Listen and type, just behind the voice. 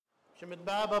شمت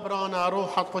بابا برونا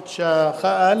روح القدس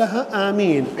لها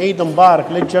آمين. عيد مبارك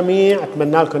للجميع،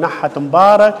 أتمنى لكم نحت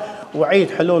مبارك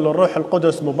وعيد حلول الروح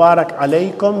القدس مبارك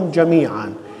عليكم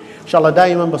جميعا إن شاء الله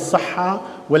دائما بالصحة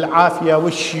والعافية.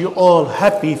 Wish you all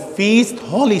happy feast,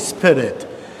 Holy Spirit.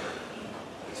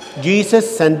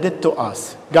 Jesus sent it to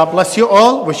us. God bless you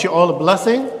all. Wish you all a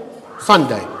blessing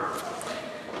Sunday.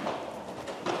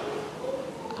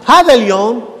 هذا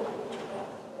اليوم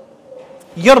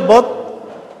يربط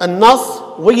النص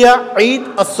ويا عيد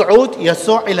الصعود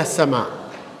يسوع إلى السماء.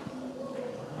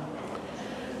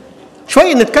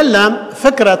 شوي نتكلم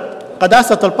فكرة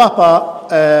قداسة البابا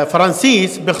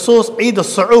فرانسيس بخصوص عيد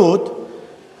الصعود.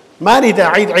 ما أريد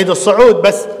أعيد عيد الصعود،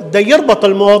 بس ده يربط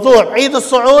الموضوع عيد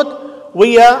الصعود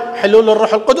ويا حلول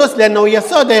الروح القدس، لأنه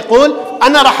يسوع ده يقول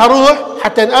أنا راح أروح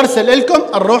حتى أرسل لكم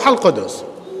الروح القدس.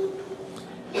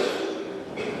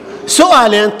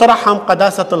 سؤالين طرحهم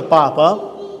قداسة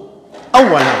البابا.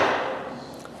 أولا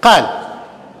قال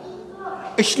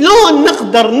شلون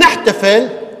نقدر نحتفل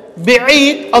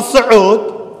بعيد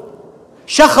الصعود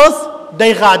شخص دا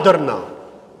يغادرنا؟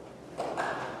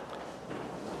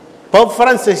 Pope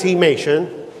Francis he mentioned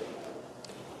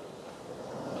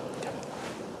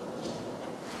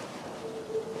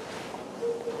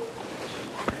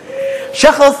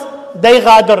شخص دا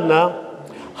يغادرنا.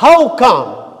 How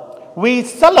come we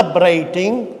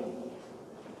celebrating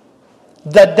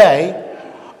the day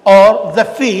or the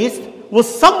feast with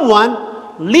someone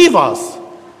leave us?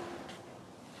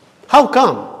 How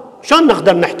come? شلون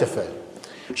نقدر نحتفل؟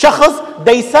 شخص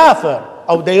دا يسافر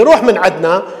أو دا يروح من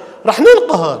عندنا رح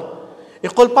ننقهر.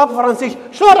 يقول بابا فرانسيس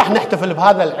شلون رح نحتفل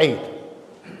بهذا العيد؟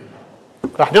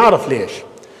 رح نعرف ليش.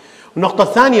 النقطة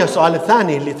الثانية، السؤال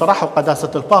الثاني اللي طرحه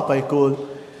قداسة البابا يقول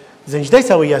زين ايش دا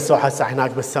يسوي يسوع هسه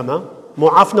هناك بالسماء؟ مو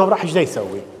عافنا وراح ايش دا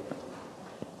يسوي؟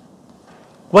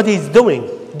 What he's doing,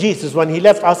 Jesus, when he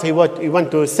left us, he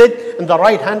went to sit in the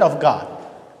right hand of God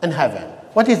in heaven.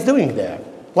 What he's doing there?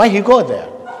 Why he go there?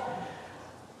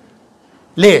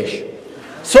 ليش؟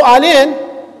 سؤالين.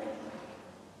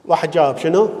 واحد جاوب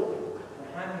شنو؟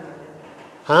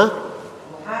 ها؟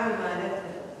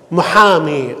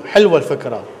 محامي. حلوة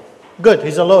الفكرة. Good,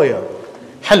 he's a lawyer.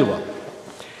 حلوة.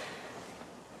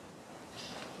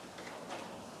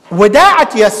 وداعة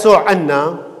يسوع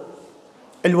عنا،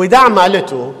 الوداع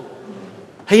مالته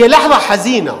هي لحظة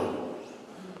حزينة.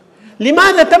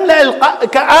 لماذا تملأ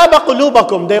الكآبة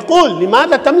قلوبكم؟ ده يقول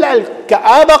لماذا تملأ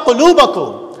الكآبة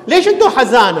قلوبكم؟ ليش انتم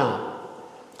حزانة؟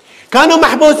 كانوا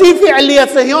محبوسين في علية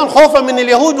صهيون خوفا من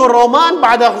اليهود والرومان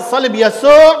بعد صلب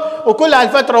يسوع وكل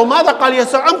هالفترة. وماذا قال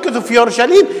يسوع؟ امكثوا في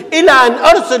يورشليم إلى أن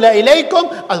أرسل إليكم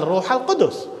الروح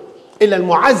القدس، إلى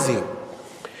المعزي.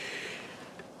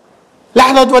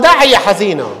 لحظة وداع هي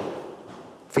حزينة،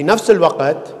 في نفس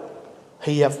الوقت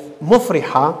هي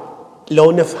مفرحة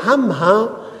لو نفهمها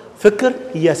فكر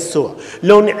يسوع،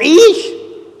 لو نعيش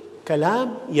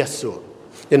كلام يسوع.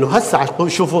 لأنه هسه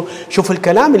شوفوا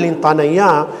الكلام اللي انطانا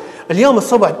إياه اليوم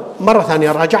الصبح مرة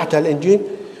ثانية راجعت الإنجيل.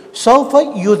 سوف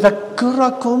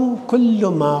يذكركم كل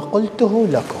ما قلته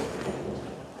لكم.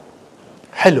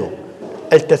 حلو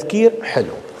التذكير،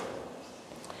 حلو.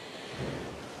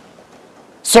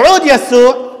 صعود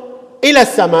يسوع إلى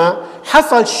السماء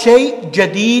حصل شيء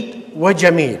جديد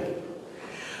وجميل.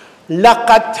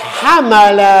 لقد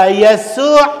حمل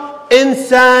يسوع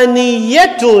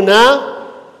إنسانيتنا،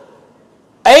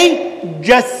 أي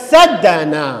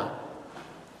جسدنا.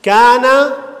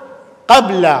 كان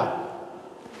قبل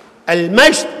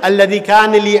المجد الذي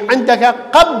كان لي عندك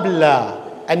قبل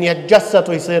أن يتجسد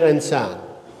ويصير إنسان،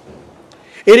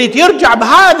 يريد يرجع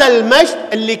بهذا المجد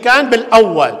اللي كان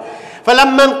بالأول.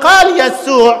 فلما قال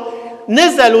يسوع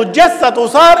نزل وتجسد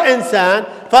وصار إنسان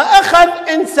فأخذ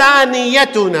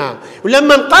إنسانيتنا.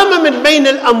 ولما قام من بين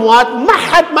الأموات ما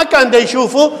حد ما كان دا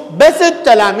يشوفه، بس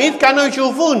التلاميذ كانوا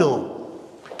يشوفونه.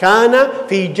 كان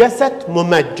في جسد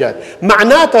ممجد،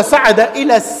 معناته صعد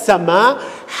إلى السماء،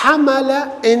 حمل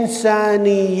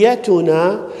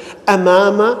إنسانيتنا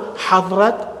أمام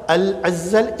حضرة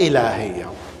العزة الإلهية.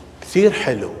 كثير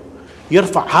حلو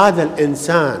يرفع هذا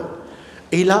الإنسان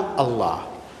إلى الله.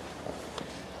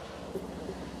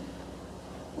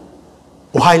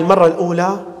 وهاي المرة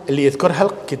الأولى اللي يذكرها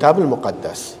الكتاب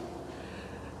المقدس.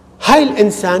 هاي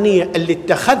الإنسانية اللي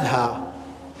اتخذها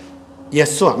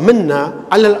يسوع منا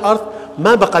على الأرض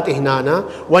ما بقت هنا،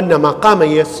 وإنما قام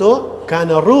يسوع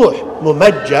كان روح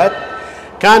ممجد،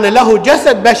 كان له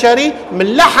جسد بشري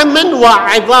من لحم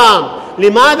وعظام.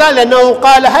 لماذا؟ لأنه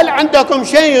قال هل عندكم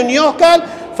شيء يؤكل؟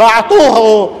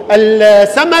 فأعطوه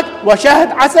السمك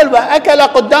وشهد عسل وأكل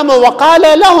قدامه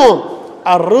وقال لهم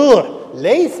الروح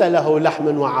ليس له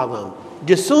لحم وعظم،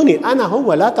 جسوني أنا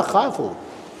هو لا تخافوا.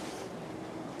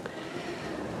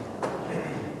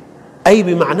 أي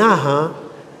بمعناها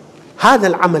هذا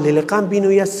العمل اللي قام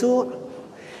به يسوع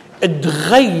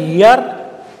تغير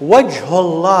وجه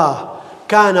الله.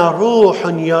 كان روح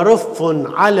يرف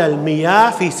على المياه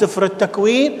في سفر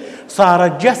التكوين، صار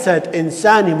جسد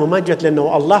إنساني ممجد،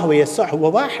 لأنه الله ويسوع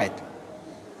هو واحد.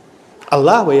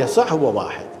 الله ويسوع هو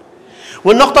واحد.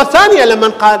 والنقطة الثانية لما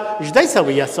قال ايش دا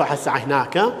يسوي يسوع هسه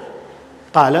هناك؟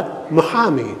 قالت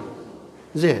محامي.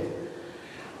 زين،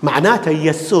 معناته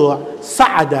يسوع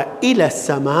صعد إلى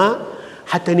السماء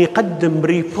حتى يقدم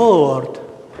ريبورت،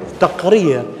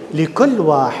 تقرير لكل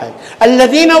واحد.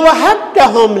 الذين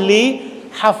وهبتهم لي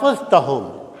حفظتهم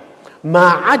ما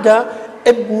عدا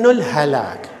ابن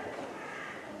الهلاك،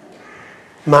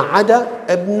 ما عدا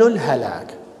ابن الهلاك.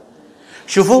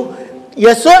 شوفوا،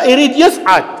 يسوع يريد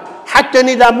يصعد، حتى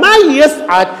إذا ما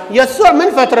يصعد يسوع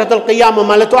من فترة القيامة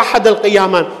مالته أحد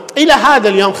القيامة إلى هذا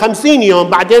اليوم 50 يوم،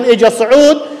 بعدين إجا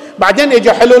صعود، بعدين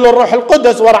إجا حلول الروح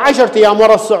القدس ورا 10 أيام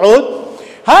ورا الصعود.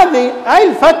 هاي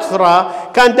الفترة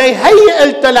كان دا يهيئ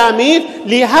التلاميذ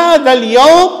لهذا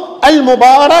اليوم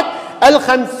المبارك،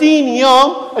 50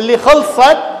 يوم اللي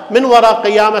خلصت من وراء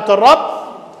قيامة الرب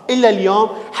إلى اليوم،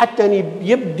 حتى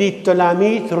يبدي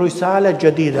التلاميذ رسالة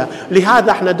جديدة.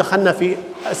 لهذا احنا دخلنا في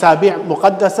أسابيع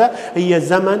مقدسة هي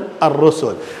زمن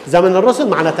الرسل. زمن الرسل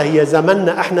معناتها هي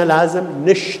زمننا احنا لازم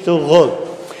نشتغل.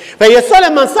 فيسوع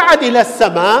لما صعد إلى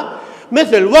السماء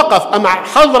مثل وقف مع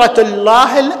حضرة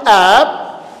الله الاب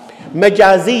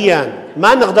مجازيا،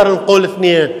 ما نقدر نقول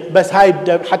اثنين بس، هاي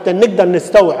حتى نقدر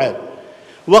نستوعب.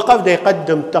 وقف دا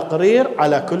يقدم تقرير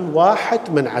على كل واحد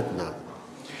من عندنا.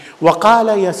 وقال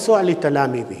يسوع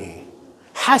لتلاميذه: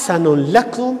 حسن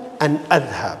لكم أن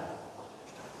أذهب،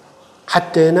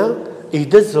 حتى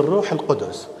يدز الروح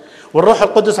القدس. والروح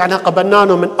القدس احنا قبلناه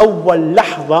من أول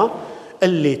لحظة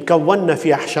اللي تكوننا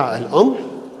في أحشاء الأم،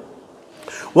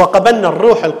 وقبلنا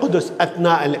الروح القدس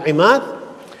أثناء العماد،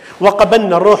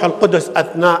 وقبلنا الروح القدس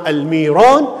أثناء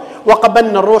الميرون،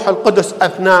 وقبلنا الروح القدس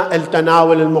أثناء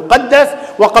التناول المقدس،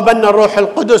 وقبلنا الروح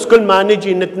القدس كل ما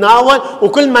نجي نتناول،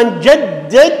 وكل ما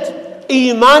نجدد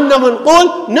إيماننا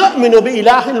ونقول نؤمن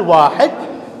بإله واحد.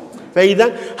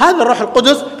 فإذا هذا الروح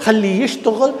القدس خليه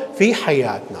يشتغل في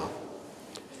حياتنا.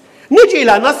 نجي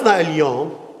إلى نصنا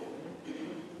اليوم،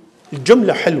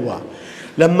 الجملة حلوة.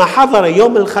 لما حضر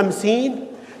يوم 50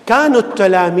 كانوا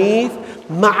التلاميذ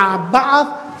مع بعض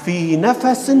في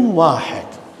نفس واحد.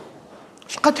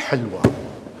 شقد حلوة،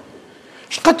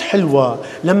 شقد حلوة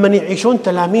لما يعيشون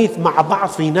تلاميذ مع بعض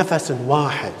في نفس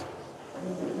واحد.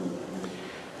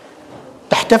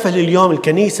 تحتفل اليوم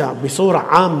الكنيسة بصورة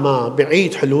عامة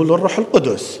بعيد حلول الروح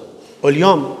القدس،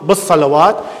 واليوم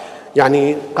بالصلوات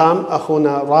يعني قام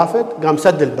أخونا رافد قام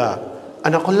سد الباب.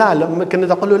 أنا أقول لا،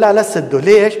 كنا أقول له لا تسده.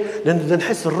 ليش؟ لأنه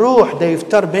نحس الروح دا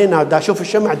يفتر بينا، دا أشوف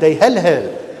الشمع دا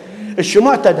يهلهل،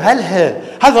 الشموع تدهلهل،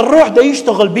 هذا الروح دا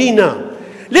يشتغل بينا.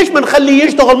 ليش ما نخليه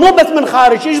يشتغل مو بس من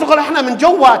خارج، يشتغل احنا من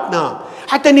جواتنا،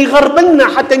 حتى يغربلنا،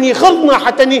 حتى يخضنا،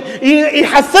 حتى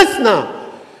يحسسنا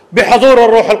بحضور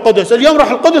الروح القدس. اليوم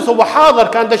روح القدس هو حاضر،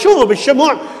 كان دا شوفوا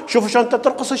بالشموع، شوفوا شلون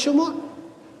ترقص الشموع،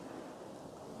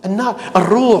 النار،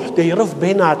 الروح دا يرف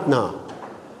بيناتنا.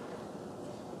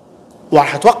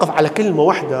 وراح اتوقف على كلمة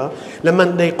واحدة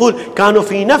لما يقول كانوا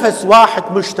في نفس واحد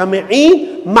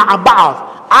مجتمعين مع بعض،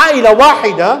 عائلة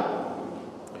واحدة.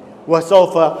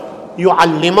 وسوف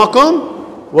يعلمكم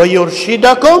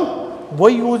ويرشدكم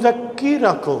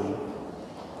ويذكركم.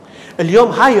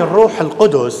 اليوم هاي الروح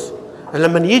القدس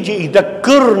لما يجي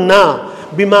يذكرنا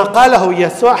بما قاله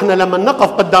يسوع. احنا لما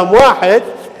نقف قدام واحد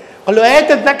قال له: ايه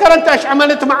تتذكر انت ايش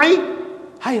عملت معي؟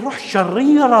 هاي روح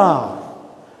شريرة،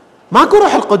 ماكو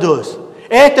روح القدس.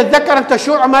 ايه تتذكر انت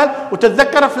شو عمل،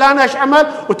 وتتذكر فلان ايش عمل،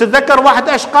 وتتذكر واحد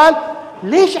ايش قال.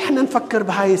 ليش احنا نفكر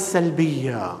بهاي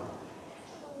السلبية؟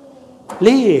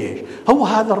 ليش؟ هو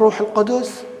هذا الروح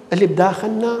القدس اللي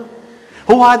بداخلنا،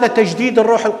 هو هذا تجديد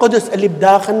الروح القدس اللي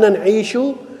بداخلنا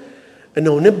نعيشه،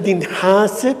 انه نبدي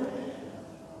نحاسب،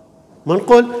 ما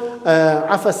نقول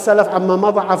عفى السلف عما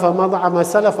مضى، عفى مضى عما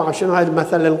سلف. شنو هذا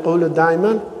المثل اللي نقوله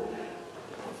دائما؟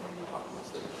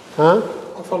 ها؟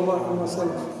 عفى الله عما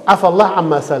سلف. عفى الله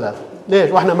عما سلف.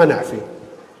 ليش؟ واحنا ما نعفي.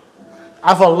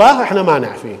 عفى الله احنا ما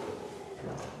نعفي.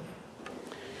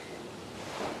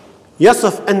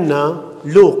 يصف أن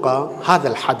لوقا هذا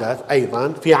الحدث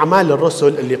أيضا في أعمال الرسل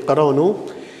اللي قرونه،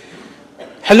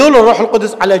 حلول الروح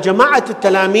القدس على جماعة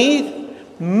التلاميذ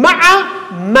مع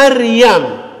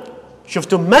مريم.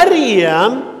 شفتوا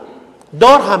مريم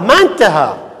دورها ما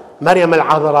انتهى، مريم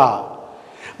العذراء.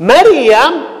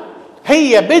 مريم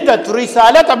هي بدت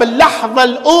رسالتها باللحظة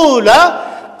الأولى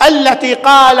التي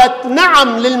قالت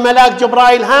نعم للملاك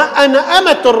جبرائيل: ها أنا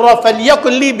أمة الرب فليكن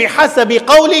لي بحسب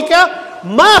قولك.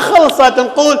 ما خلصت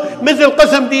نقول مثل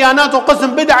قسم ديانات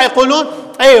وقسم بدع يقولون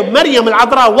اي مريم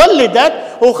العذراء ولدت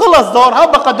وخلص دورها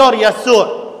بقى دور يسوع.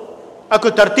 اكو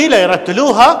ترتيله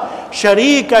يرتلوها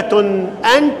شريكة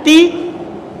انت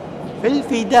في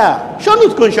الفداء. شلون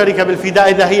تكون شريكة بالفداء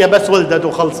اذا هي بس ولدت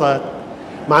وخلصت؟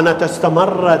 معناتها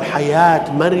استمرت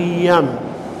حياة مريم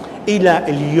الى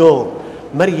اليوم.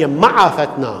 مريم ما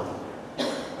عافتنا،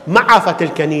 ما عافت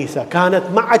الكنيسة، كانت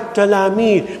مع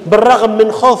التلاميذ بالرغم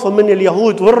من خوفهم من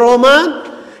اليهود والرومان،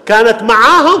 كانت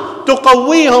معاهم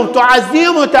تقويهم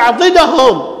تعزيهم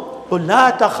وتعضدهم. قل لا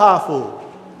تخافوا.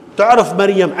 تعرف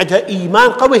مريم عندها إيمان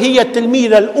قوي، هي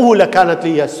التلميذة الأولى كانت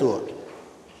ليسوع،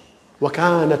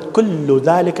 وكانت كل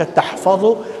ذلك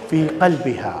تحفظ في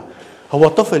قلبها. هو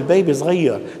طفل بيبي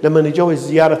صغير لما نجوز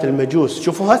زيارة المجوس.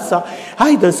 شوفوا هسه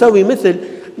هايدا نسوي مثل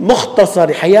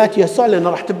مختصر حياة يسوع، لأنه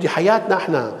راح تبدي حياتنا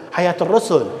احنا، حياة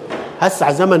الرسل. هسه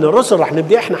على زمن الرسل راح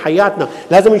نبدي احنا حياتنا.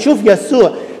 لازم نشوف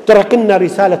يسوع ترك لنا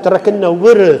رسالة، ترك لنا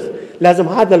ورث، لازم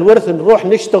هذا الورث نروح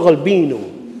نشتغل بينه.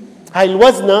 هاي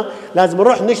الوزنة لازم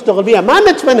نروح نشتغل بيها، ما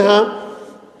ندفنها.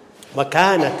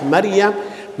 وكانت مريم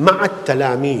مع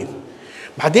التلاميذ.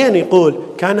 بعدين يقول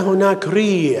كان هناك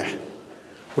ريح،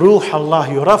 روح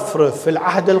الله يرفرف في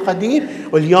العهد القديم،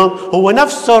 واليوم هو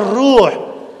نفس الروح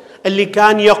اللي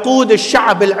كان يقود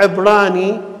الشعب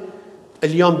العبراني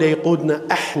اليوم ده يقودنا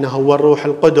احنا، هو الروح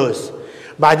القدس.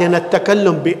 بعدين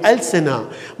التكلم بألسنة،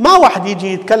 ما واحد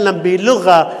يجي يتكلم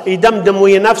بلغة يدمدم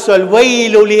ويا نفسه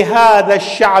الويل لهذا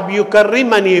الشعب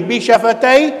يكرمني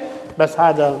بشفتي، بس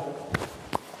هذا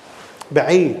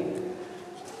بعيد.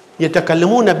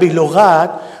 يتكلمون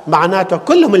بلغات معناته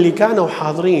كلهم اللي كانوا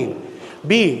حاضرين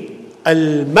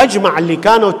بالمجمع اللي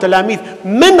كانوا التلاميذ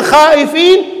من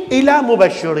خائفين إلى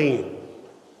مبشرين،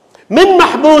 من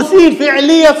محبوسين في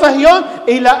علية صهيون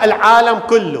إلى العالم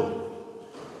كله،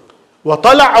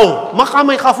 وطلعوا ما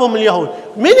قاموا يخافوا من اليهود.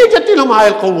 من اجت لهم هاي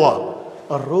القوة؟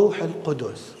 الروح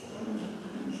القدس.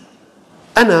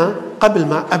 أنا قبل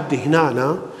ما أبدي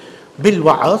هنا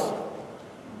بالوعظ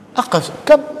أقف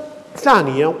كم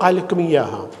ثانية وقال لكم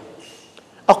إياها،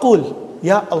 أقول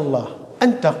يا الله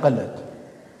أنت قلت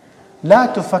لا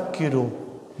تفكروا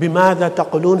بماذا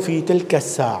تقولون في تلك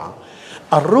الساعة،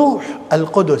 الروح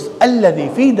القدس الذي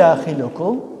في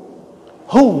داخلكم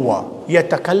هو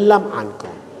يتكلم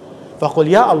عنكم. فقل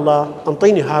يا الله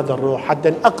أنطيني هذا الروح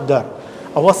حتى أقدر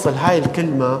أوصل هاي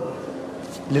الكلمة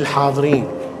للحاضرين،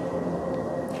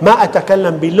 ما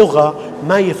أتكلم بلغة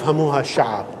ما يفهموها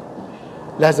الشعب،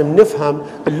 لازم نفهم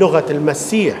اللغة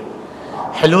المسيح.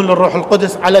 حلول الروح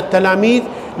القدس على التلاميذ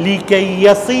لكي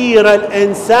يصير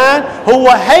الإنسان هو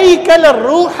هيكل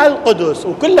الروح القدس،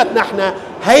 وكلنا احنا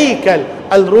هيكل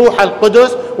الروح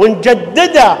القدس،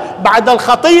 ونجددها بعد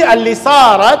الخطيئة اللي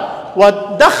صارت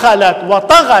ودخلت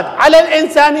وطغت على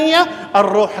الإنسانية.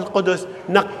 الروح القدس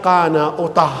نقانا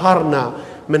وطهرنا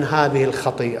من هذه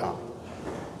الخطيئة.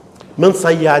 من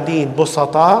صيادين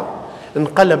بسطاء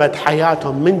انقلبت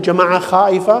حياتهم من جماعة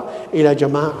خائفة إلى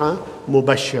جماعة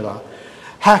مبشرة.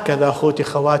 هكذا أخوتي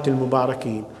خواتي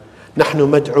المباركين، نحن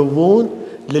مدعوون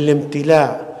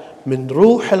للامتلاء من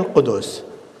روح القدس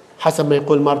حسب ما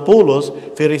يقول مار بولس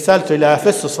في رسالته إلى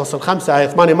أفسس فصل 5 آية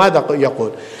 8. ماذا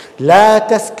يقول؟ لا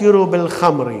تسكروا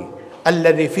بالخمر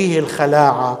الذي فيه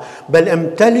الخلاعة بل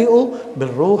امتلئوا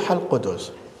بالروح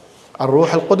القدس.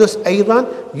 الروح القدس أيضا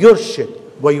يرشد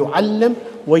ويعلم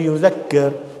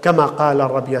ويذكر كما قال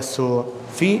الرب يسوع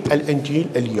في الإنجيل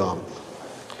اليوم.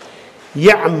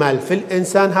 يعمل في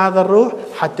الإنسان هذا الروح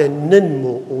حتى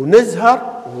ننمو ونزهر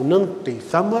وننطي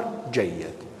ثمر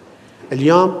جيد.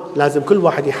 اليوم لازم كل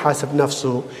واحد يحاسب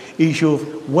نفسه، يشوف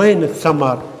وين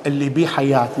الثمر اللي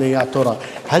بحياتنا يا ترى.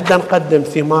 هل نقدم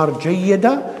ثمار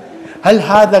جيدة؟ هل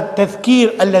هذا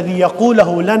التذكير الذي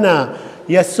يقوله لنا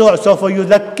يسوع سوف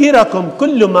يذكركم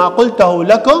كل ما قلته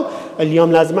لكم؟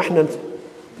 اليوم لازم احنا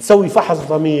نسوي فحص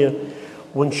ضمير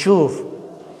ونشوف،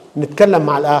 نتكلم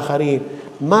مع الآخرين،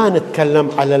 ما نتكلم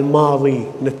على الماضي،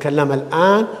 نتكلم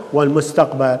الآن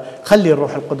والمستقبل. خلي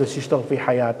الروح القدس يشتغل في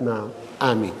حياتنا.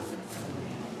 آمين.